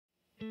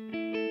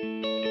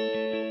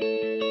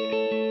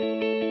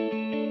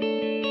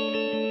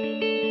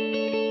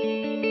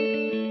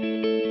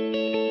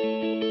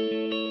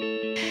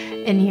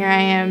And here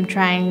I am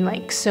trying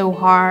like so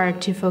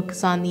hard to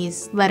focus on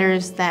these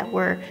letters that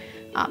were,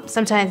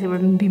 sometimes they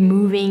would be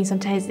moving,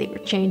 sometimes they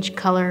would change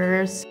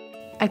colors.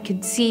 I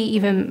could see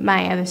even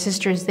my other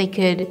sisters, they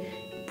could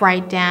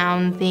write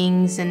down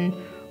things and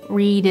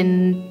read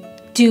and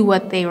do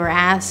what they were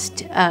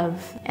asked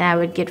of, and I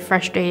would get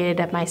frustrated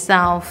at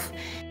myself.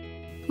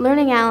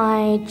 Learning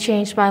Ally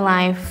changed my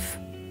life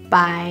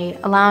by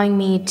allowing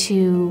me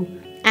to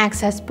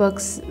access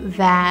books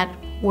that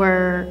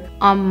were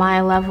on my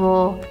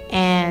level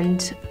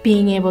and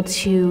being able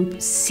to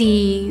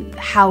see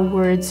how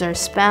words are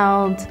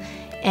spelled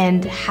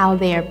and how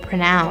they are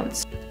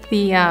pronounced.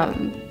 The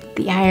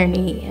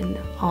irony in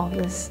all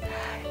this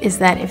is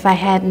that if I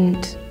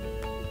hadn't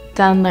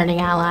done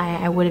Learning Ally,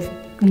 I would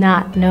have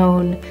not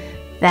known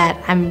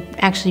that I'm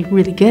actually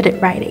really good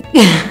at writing.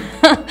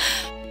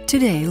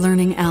 Today,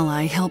 Learning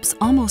Ally helps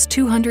almost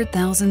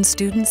 200,000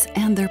 students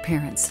and their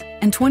parents,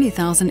 and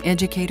 20,000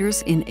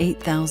 educators in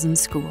 8,000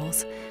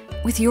 schools.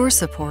 With your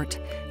support,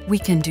 we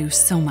can do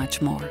so much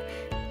more.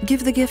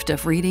 Give the gift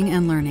of reading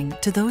and learning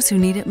to those who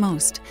need it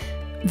most.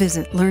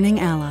 Visit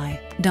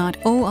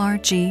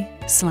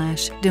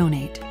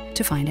learningally.org/donate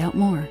to find out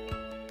more.